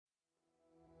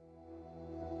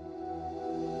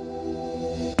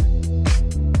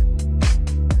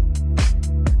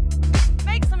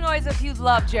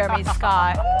love Jeremy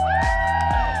Scott.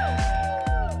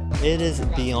 It is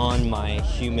beyond my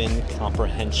human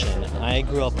comprehension. I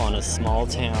grew up on a small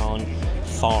town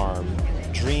farm,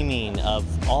 dreaming of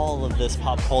all of this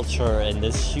pop culture and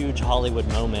this huge Hollywood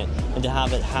moment, and to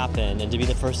have it happen and to be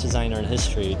the first designer in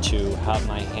history to have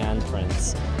my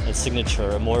handprints and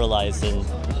signature immortalized in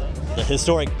the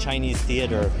historic Chinese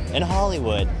theater in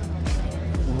Hollywood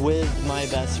with my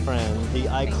best friend, the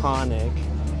iconic,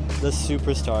 the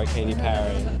superstar Katy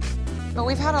Perry. But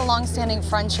we've had a long-standing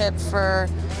friendship for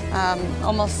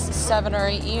almost 7 or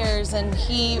 8 years, and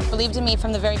he believed in me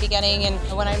from the very beginning. And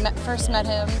when I first met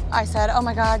him, I said, "Oh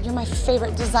my God, you're my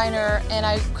favorite designer," and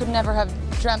I could never have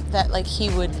dreamt that he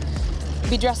would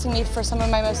be dressing me for some of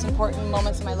my most important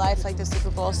moments in my life, like the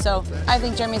Super Bowl. So I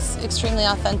think Jeremy's extremely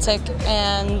authentic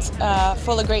and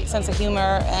full of great sense of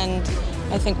humor, and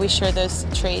I think we share those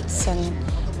traits. And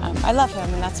I love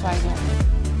him, and that's why I'm here.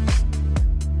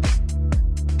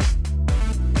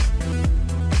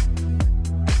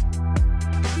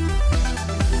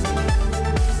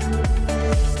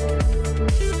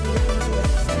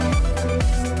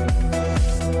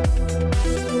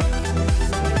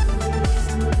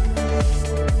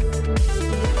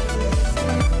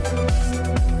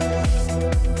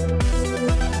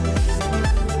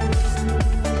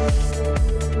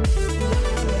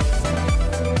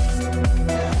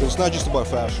 It's not just about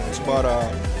fashion, it's about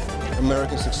an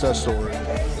American success story.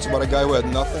 It's about a guy who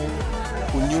had nothing,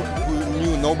 who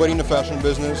knew nobody in the fashion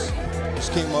business,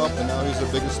 just came up, and now he's the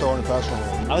biggest star in the fashion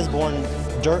world. I was born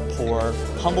dirt poor,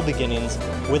 humble beginnings,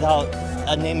 without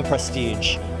a name of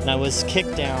prestige. And I was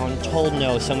kicked down, told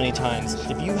no so many times.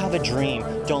 If you have a dream,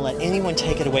 don't let anyone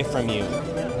take it away from you.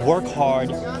 Work hard,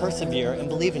 persevere, and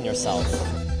believe in yourself.